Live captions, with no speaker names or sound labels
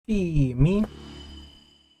Be me.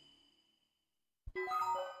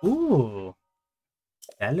 Ooh,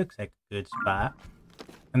 that looks like a good spot.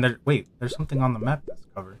 And there's something on the map that's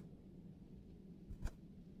covered.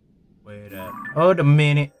 Wait a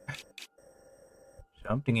minute.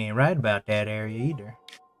 Something ain't right about that area either.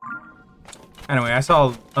 Anyway, I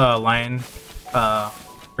saw a lion,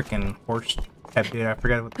 freaking horse type dude. I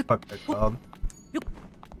forget what the fuck they're called.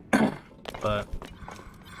 But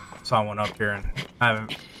I saw one up here, and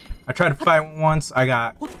I tried to fight one once. I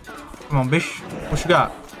got. Come on, bish. What you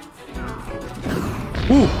got?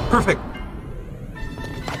 Ooh, perfect.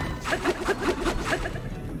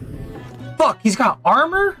 Fuck, he's got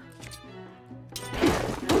armor?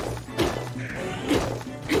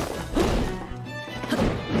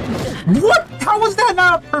 What? How was that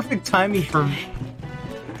not a perfect timing for me?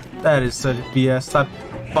 That is such BS. I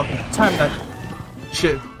fucking timed that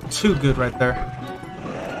shit too good right there.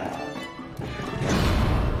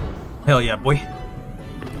 Hell yeah, boy.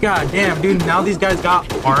 God damn, dude, now these guys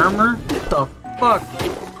got armor? What the fuck?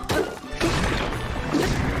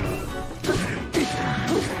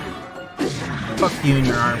 Fuck you and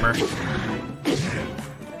your armor.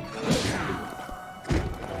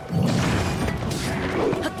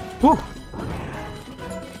 Whew.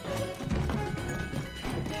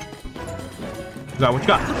 What you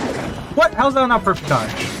got? What? How's that not perfect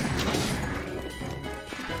dodge?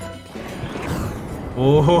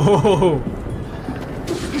 Oh,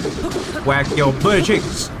 whack your butt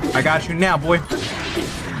cheeks. I got you now, boy.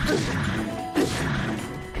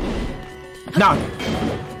 No.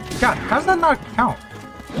 God, how's that not count?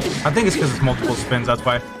 I think it's because it's multiple spins, that's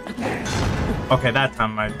why. Okay, that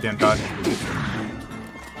time I didn't dodge.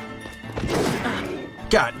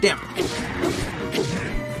 God damn.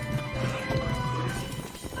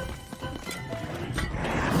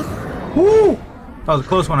 Woo! That was a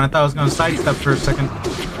close one. I thought I was going to sidestep for a second.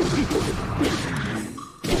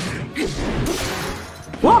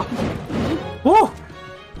 Whoa! Whoa!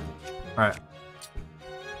 Alright.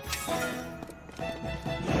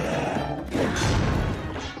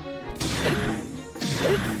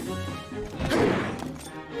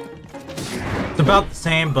 It's about the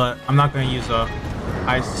same, but I'm not going to use a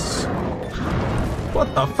ice.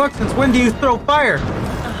 What the fuck? Since when do you throw fire?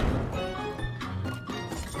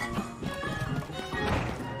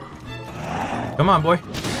 Come on, boy.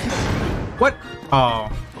 What? Oh.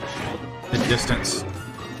 The distance.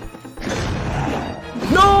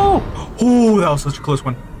 No! Oh, that was such a close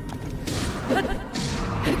one.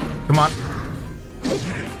 Come on.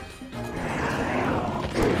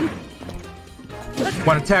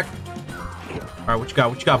 One attack. Alright, what you got?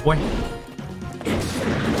 What you got, boy?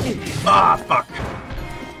 Ah, fuck.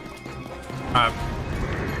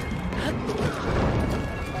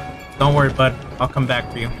 Don't worry, bud. I'll come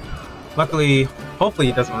back for you. Luckily, hopefully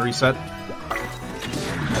it doesn't reset.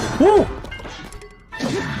 Woo!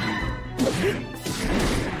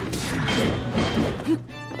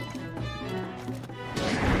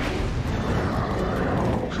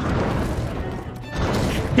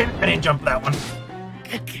 I didn't jump that one.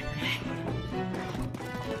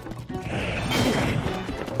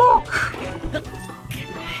 Fuck!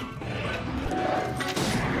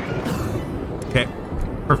 Okay,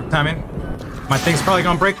 perfect timing. My thing's probably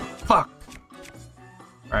gonna break. Fuck.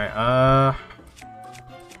 Alright,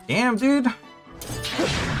 damn, dude.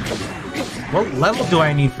 What level do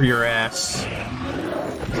I need for your ass?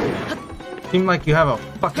 Seems like you have a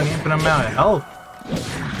fucking infinite amount of health.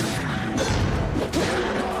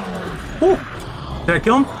 Woo! Did I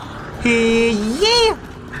kill him? Hey, yeah!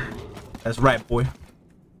 That's right, boy.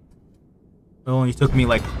 It only took me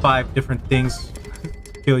like 5 different things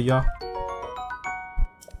to kill y'all.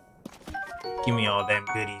 Give me all them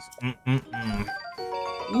goodies.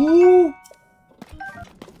 Ooh!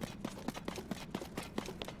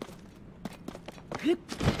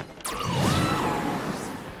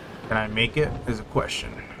 Can I make it? Is a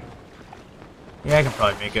question. Yeah, I can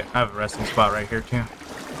probably make it. I have a resting spot right here too.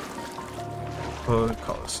 Oh, the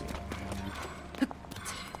COLISEUM.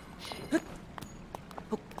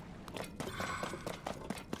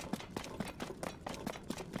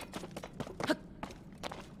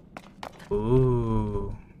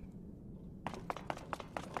 Ooh.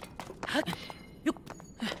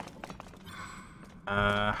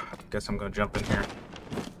 Guess I'm gonna jump in here.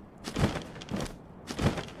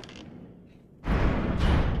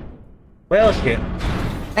 Well, shit.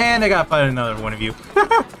 And I gotta fight another one of you.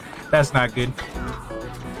 That's not good.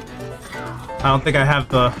 I don't think I have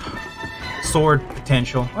the sword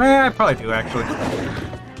potential. Well, I probably do, actually.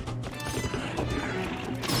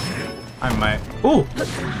 I might. Ooh!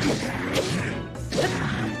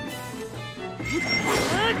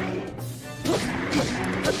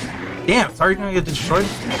 Damn, sorry, gonna get destroyed.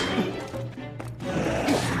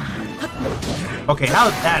 Okay, how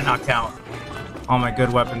did that knock out? All my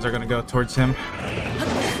good weapons are gonna go towards him.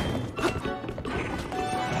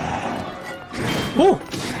 Woo!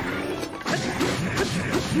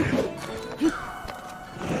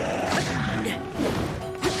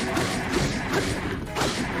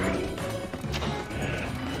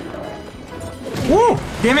 Woo!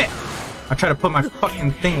 Damn it! I try to put my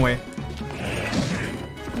fucking thing away.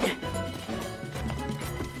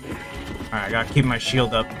 Alright, I gotta keep my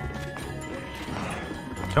shield up.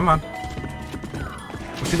 Come on.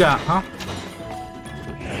 What you got, huh?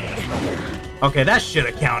 Okay, that should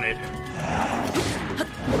have counted.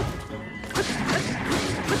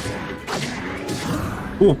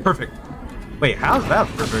 Ooh, perfect. Wait, how's that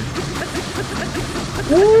perfect?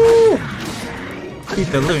 Woo! Beat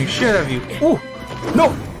the living shit out of you. Ooh!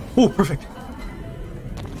 No! Ooh, perfect.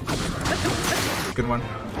 Good one.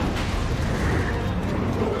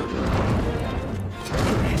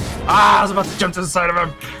 Ah, I was about to jump to the side of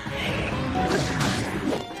him.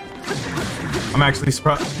 I'm actually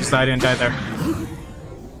surprised I didn't die there.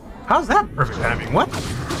 How's that perfect timing? What?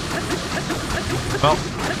 Well,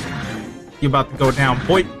 you about to go down,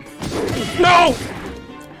 boy. No!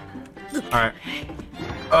 Alright.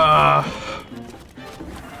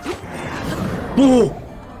 Ooh!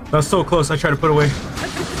 That was so close, I tried to put away.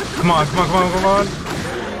 Come on, come on, come on, come on.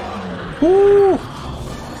 Woo!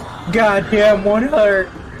 Goddamn, one heart.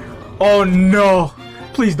 Oh no!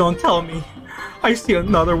 Please don't tell me. I see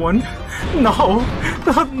another one. No!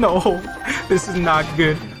 No! This is not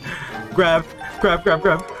good. Grab, grab, grab,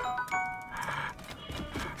 grab.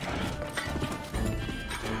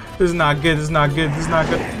 This is not good, this is not good, this is not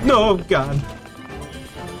good. No, God.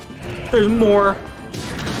 There's more.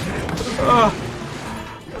 I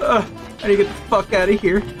need to get the fuck out of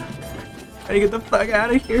here. I need to get the fuck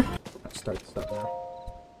out of here. Let's start this up now.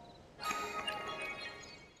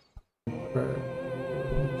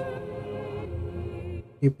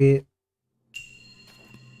 Keep it.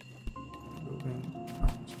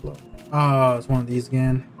 Oh, it's one of these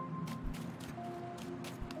again.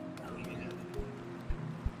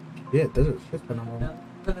 Yeah, there's a shit ton of them.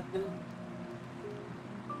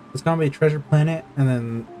 It's gonna be Treasure Planet, and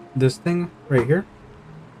then this thing right here,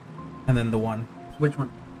 and then the one. Which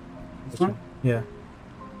one? This one? Yeah.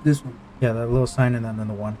 This one? Yeah, that little sign, and then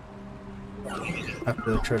the one.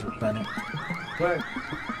 After the Treasure Planet. Where?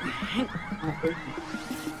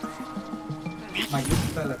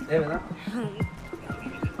 ¿Verdad?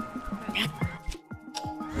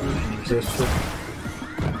 This shit.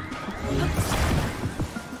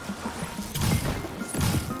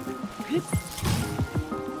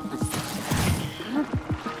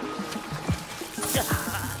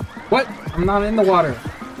 What? I'm not in the water.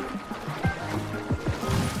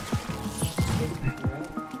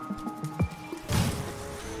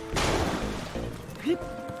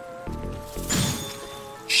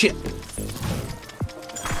 Shit.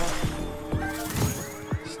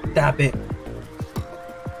 Stop it.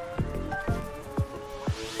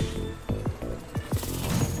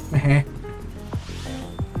 Meh.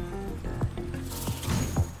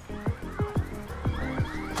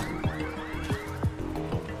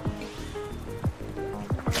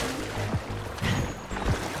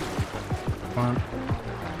 Come on.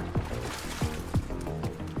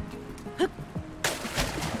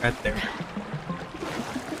 Right there.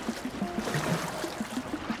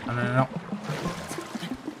 No, no, no.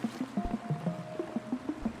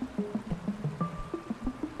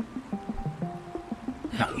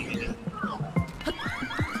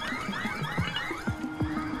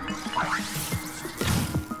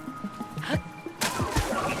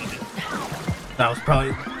 That was probably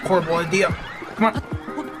a horrible idea. Come on.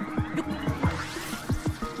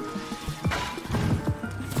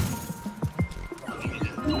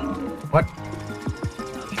 What?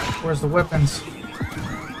 Where's the weapons?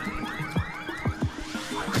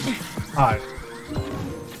 Ah.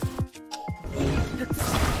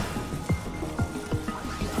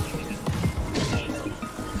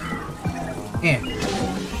 Yeah.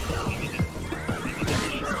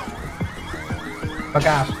 Fuck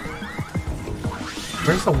off.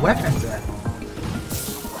 Where's the weapons at?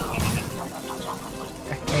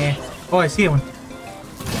 Oh, I see one.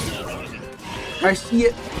 I see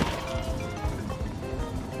it.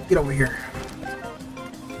 Get over here.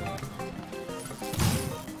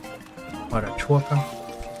 What a chwaka.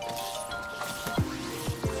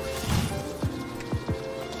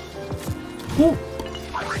 Woo!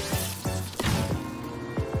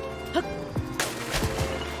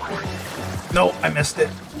 No, I missed it.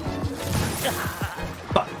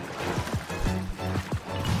 Fuck.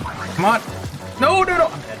 Come Come on. No, no, no.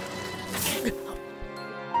 I'm dead.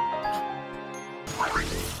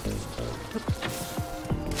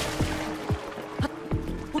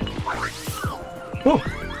 Oh.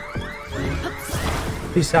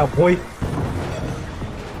 Peace out, boy.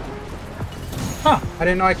 Huh, I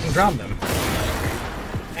didn't know I can drown them.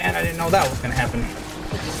 And I didn't know that was gonna happen.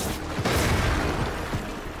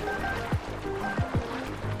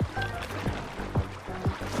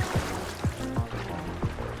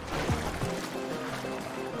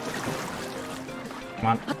 Come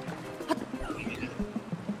on.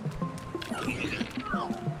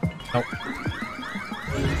 Nope.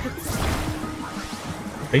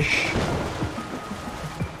 Fish.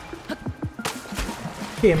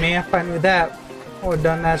 Yeah, man, if I knew that, I would have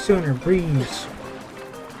done that sooner. Breeze.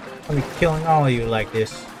 I'll be killing all of you like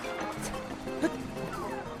this.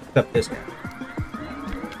 Except this guy.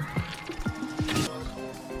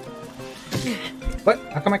 What?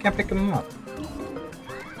 How come I can't pick him up?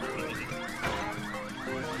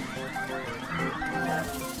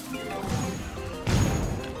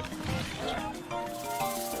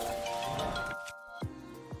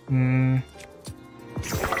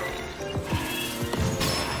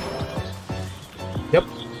 Yep.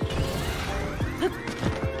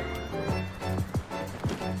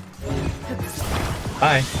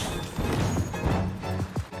 Bye.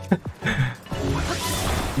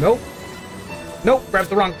 Nope. Nope, grabbed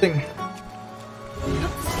the wrong thing.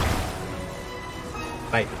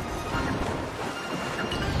 Bye.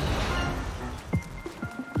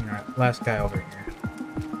 Alright, last guy over here.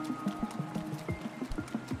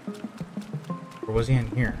 Or was he in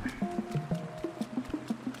here?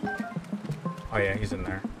 Oh yeah, he's in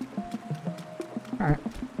there. Alright.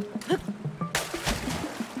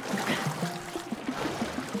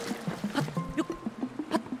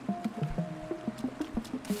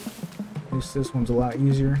 At least this one's a lot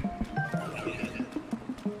easier.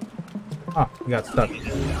 Oh, we got stuck.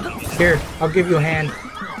 Here, I'll give you a hand.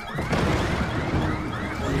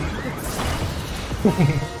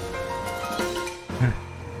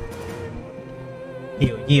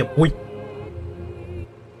 Hell yeah, boy. You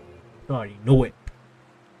already know it.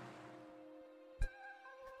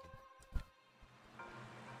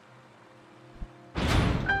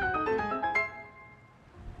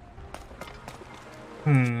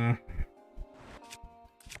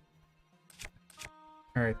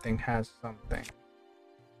 Everything has something.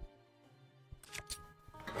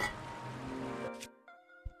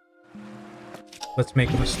 Let's make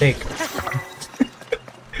a mistake.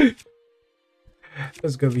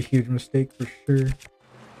 That's gonna be a huge mistake for sure.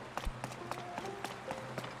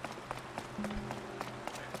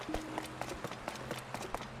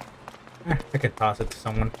 I could toss it to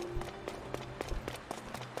someone.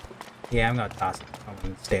 Yeah, I'm gonna toss it to someone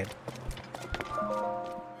instead.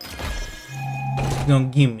 You're gonna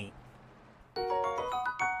give me.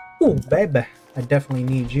 Oh, baby. I definitely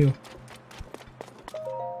need you.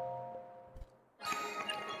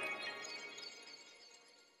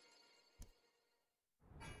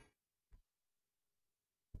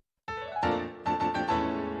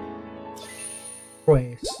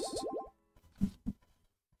 Pues.